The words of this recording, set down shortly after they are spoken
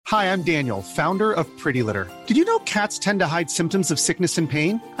Hi, I'm Daniel, founder of Pretty Litter. Did you know cats tend to hide symptoms of sickness and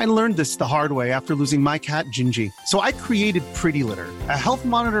pain? I learned this the hard way after losing my cat, Gingy. So I created Pretty Litter, a health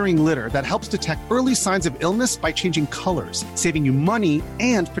monitoring litter that helps detect early signs of illness by changing colors, saving you money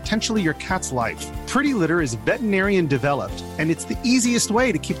and potentially your cat's life. Pretty Litter is veterinarian developed, and it's the easiest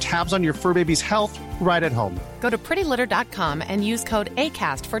way to keep tabs on your fur baby's health right at home. Go to prettylitter.com and use code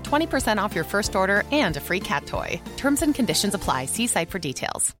ACAST for 20% off your first order and a free cat toy. Terms and conditions apply. See site for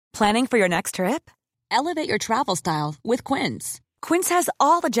details. Planning for your next trip? Elevate your travel style with Quince. Quince has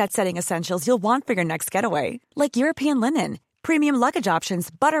all the jet-setting essentials you'll want for your next getaway, like European linen, premium luggage options,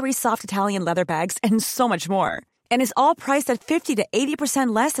 buttery soft Italian leather bags, and so much more. And is all priced at 50 to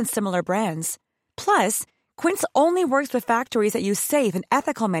 80% less than similar brands. Plus, Quince only works with factories that use safe and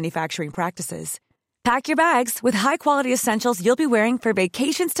ethical manufacturing practices. Pack your bags with high-quality essentials you'll be wearing for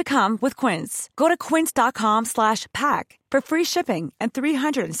vacations to come with Quince. Go to quince.com/pack for free shipping and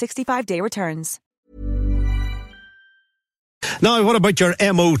 365-day returns. Now, what about your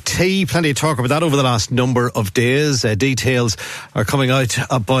MOT? Plenty of talk about that over the last number of days. Details are coming out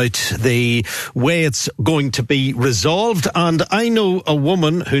about the way it's going to be resolved. And I know a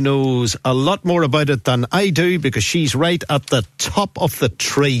woman who knows a lot more about it than I do because she's right at the top of the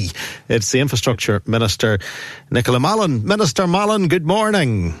tree. It's the Infrastructure Minister, Nicola Mallon. Minister Mallon, good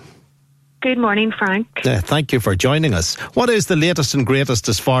morning. Good morning, Frank. Thank you for joining us. What is the latest and greatest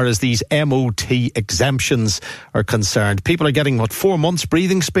as far as these MOT exemptions are concerned? People are getting, 4 months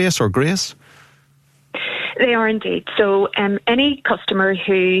breathing space or grace? They are indeed. So any customer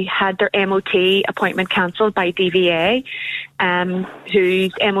who had their MOT appointment cancelled by DVA,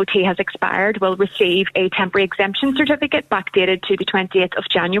 whose MOT has expired, will receive a temporary exemption certificate backdated to the 20th of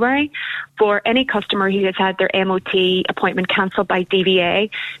January. For any customer who has had their MOT appointment cancelled by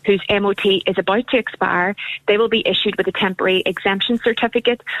DVA, whose MOT is about to expire, they will be issued with a temporary exemption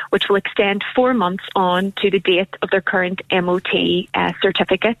certificate, which will extend 4 months on to the date of their current MOT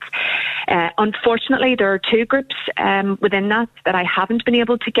certificate. Unfortunately, there are two groups within that I haven't been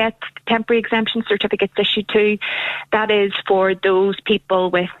able to get temporary exemption certificates issued to. That is for those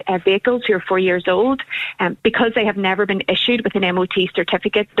people with vehicles who are 4 years old. Because they have never been issued with an MOT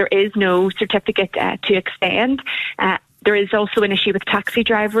certificate, there is no certificate to extend. There is also an issue with taxi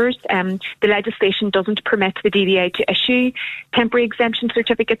drivers. The legislation doesn't permit the DVA to issue temporary exemption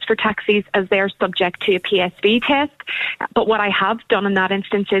certificates for taxis as they are subject to a PSV test. But what I have done in that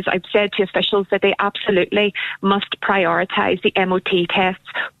instance is I've said to officials that they absolutely must prioritise the MOT tests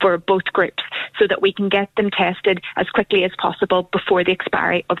for both groups so that we can get them tested as quickly as possible before the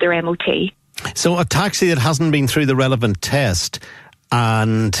expiry of their MOT. So a taxi that hasn't been through the relevant test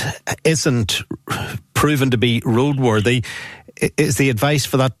and isn't proven to be roadworthy, is the advice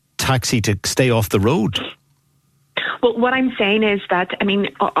for that taxi to stay off the road? Well, what I'm saying is that,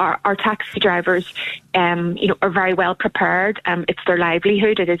 our taxi drivers, are very well prepared. It's their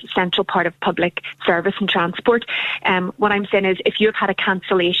livelihood. It is a central part of public service and transport. What I'm saying is if you have had a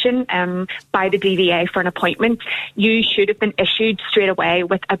cancellation by the DVA for an appointment, you should have been issued straight away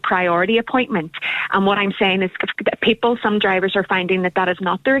with a priority appointment. And what I'm saying is some drivers are finding that is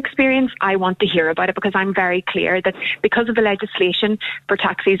not their experience. I want to hear about it because I'm very clear that because of the legislation for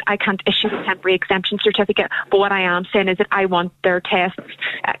taxis, I can't issue a temporary exemption certificate. But what I am saying is that I want their tests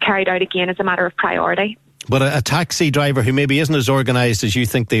carried out again as a matter of priority. But a taxi driver who maybe isn't as organised as you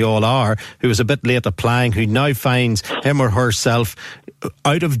think they all are, who is a bit late applying, who now finds him or herself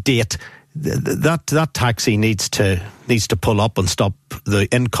out of date, that taxi needs to pull up and stop the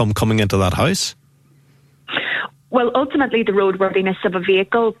income coming into that house? Well, ultimately, the roadworthiness of a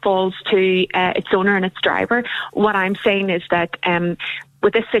vehicle falls to its owner and its driver. What I'm saying is that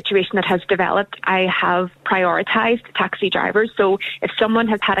with this situation that has developed, I have prioritised taxi drivers. So if someone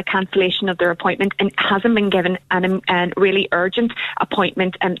has had a cancellation of their appointment and hasn't been given a really urgent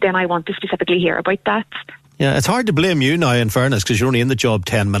appointment, then I want to specifically hear about that. Yeah, it's hard to blame you now, in fairness, because you're only in the job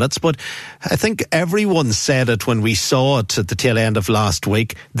 10 minutes. But I think everyone said it when we saw it at the tail end of last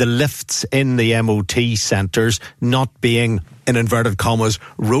week, the lifts in the MOT centres not being, in inverted commas,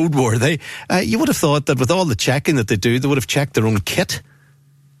 roadworthy. You would have thought that with all the checking that they do, they would have checked their own kit.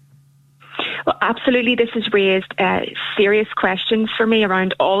 Well, absolutely. This has raised serious questions for me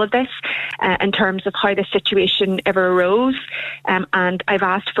around all of this in terms of how the situation ever arose. And I've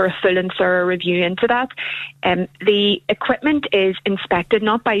asked for a full and thorough review into that. The equipment is inspected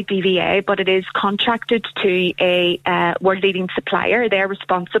not by DVA, but it is contracted to a world-leading supplier. They're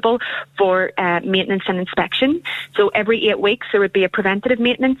responsible for maintenance and inspection. So every 8 weeks there would be a preventative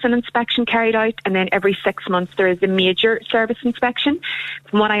maintenance and inspection carried out, and then every 6 months there is a major service inspection.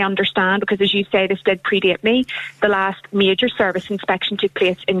 From what I understand, because as you say, this did predate me. The last major service inspection took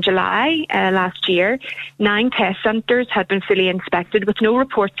place in July last year. 9 test centres had been fully inspected with no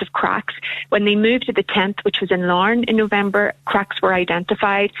reports of cracks. When they moved to the 10th, which was in Larne in November, cracks were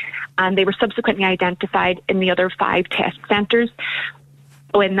identified, and they were subsequently identified in the other 5 test centres.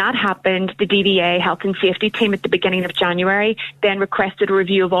 When that happened, the DVA Health and Safety team at the beginning of January then requested a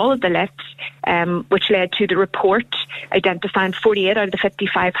review of all of the lifts, which led to the report identifying 48 out of the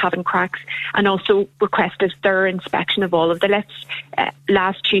 55 having cracks, and also requested thorough inspection of all of the lifts.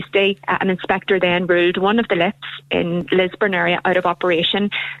 Last Tuesday, an inspector then ruled one of the lifts in Lisburn area out of operation,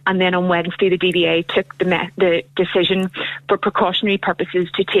 and then on Wednesday the DVA took the decision for precautionary purposes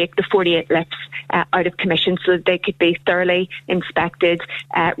to take the 48 lifts out of commission so that they could be thoroughly inspected,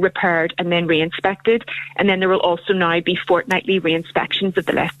 repaired and then re-inspected. And then there will also now be fortnightly re-inspections of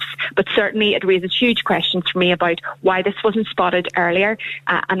the lifts. But certainly it raises huge questions for me about why this wasn't spotted earlier,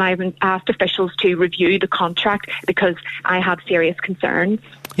 and I've asked officials to review the contract because I have serious concerns.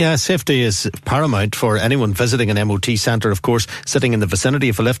 Yeah, safety is paramount for anyone visiting an MOT centre, of course, sitting in the vicinity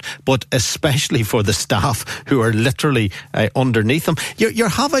of a lift, but especially for the staff who are literally underneath them. You're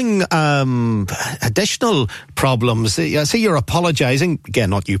having additional problems. I see you're apologising, again,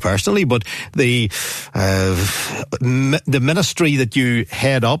 not you personally, but the ministry that you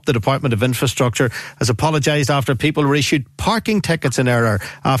head up, the Department of Infrastructure, has apologised after people were issued parking tickets in error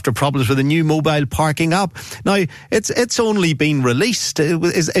after problems with a new mobile parking app. Now, it's only been released.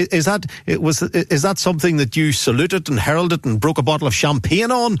 Is that something that you saluted and heralded and broke a bottle of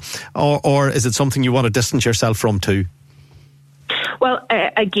champagne on, or is it something you want to distance yourself from too? Well,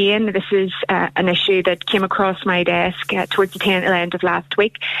 again, this is an issue that came across my desk towards the tail end of last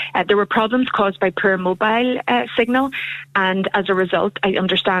week. There were problems caused by poor mobile signal, and as a result, I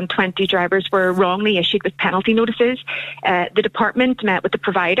understand 20 drivers were wrongly issued with penalty notices. The department met with the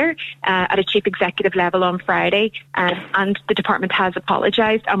provider at a chief executive level on Friday, and the department has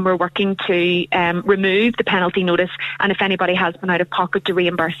apologised, and we're working to remove the penalty notice, and if anybody has been out of pocket, to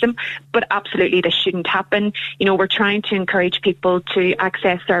reimburse them. But absolutely, this shouldn't happen. You know, we're trying to encourage people to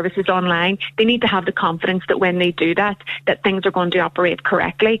access services online. They need to have the confidence that when they do that things are going to operate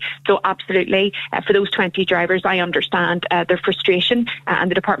correctly. So absolutely, for those 20 drivers, I understand their frustration, and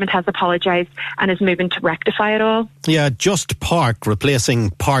the department has apologised and is moving to rectify it all. Yeah, Just Park,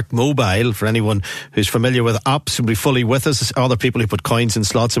 replacing Park Mobile, for anyone who's familiar with, absolutely fully with us. Other people who put coins in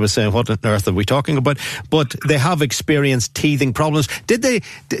slots who were saying, what on earth are we talking about? But they have experienced teething problems. Did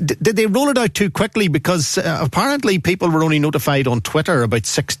they roll it out too quickly? Because apparently people were only notified on Twitter about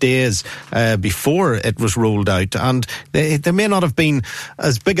 6 days before it was rolled out, and there may not have been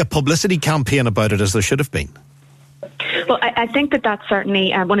as big a publicity campaign about it as there should have been. Well, I think that's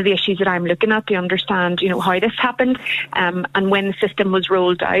certainly one of the issues that I'm looking at to understand, how this happened, and when the system was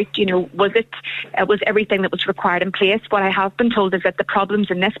rolled out, was everything that was required in place. What I have been told is that the problems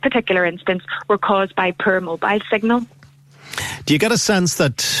in this particular instance were caused by poor mobile signal. Do you get a sense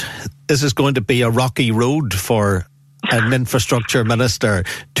that this is going to be a rocky road for an infrastructure minister?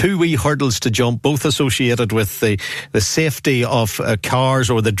 2 wee hurdles to jump, both associated with the safety of cars,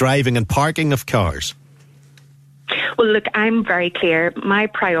 or the driving and parking of cars? Well, look, I'm very clear. My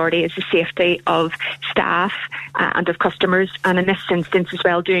priority is the safety of staff and of customers, and in this instance as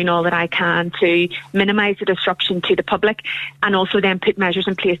well, doing all that I can to minimise the disruption to the public, and also then put measures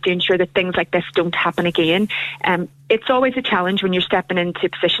in place to ensure that things like this don't happen again. It's always a challenge when you're stepping into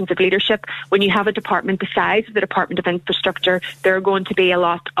positions of leadership. When you have a department the size of the Department of Infrastructure, there are going to be a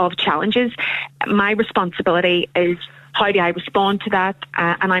lot of challenges. My responsibility is, how do I respond to that?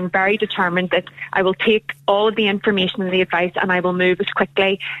 And I'm very determined that I will take all of the information and the advice, and I will move as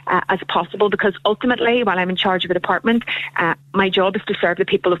quickly as possible, because ultimately, while I'm in charge of a department, my job is to serve the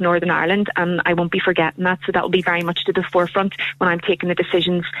people of Northern Ireland, and I won't be forgetting that. So that will be very much to the forefront when I'm taking the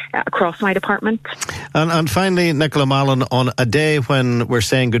decisions across my department. And finally, Nicola Mallon, on a day when we're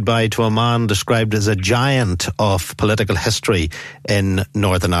saying goodbye to a man described as a giant of political history in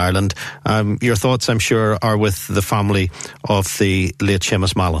Northern Ireland, your thoughts, I'm sure, are with the family of the late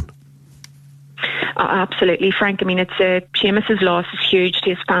Seamus Mallon. Absolutely, Frank. I mean, Seamus's loss is huge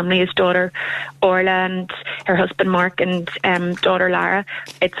to his family, his daughter Orla and her husband Mark, and daughter Lara.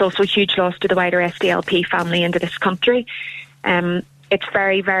 It's also a huge loss to the wider SDLP family into this country. It's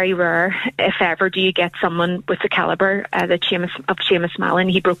very, very rare, if ever, do you get someone with the calibre that Seamus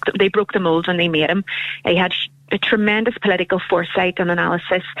Mallon. They broke the mould when they made him. He had a tremendous political foresight and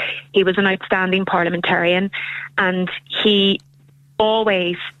analysis. He was an outstanding parliamentarian, and he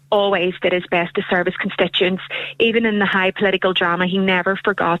always always did his best to serve his constituents. Even in the high political drama, he never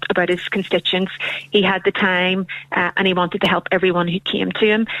forgot about his constituents. He had the time and he wanted to help everyone who came to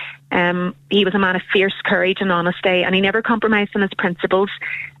him. He was a man of fierce courage and honesty, and he never compromised on his principles.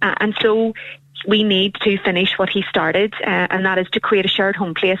 And so we need to finish what he started, and that is to create a shared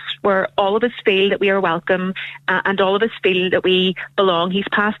home place where all of us feel that we are welcome and all of us feel that we belong. He's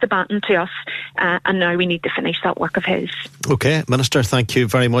passed the baton to us, and now we need to finish that work of his. OK, Minister, thank you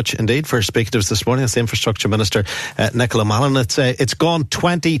very much indeed for speaking to us this morning. It's the Infrastructure Minister, Nicola Mallon. It's gone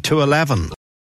 20 to 11.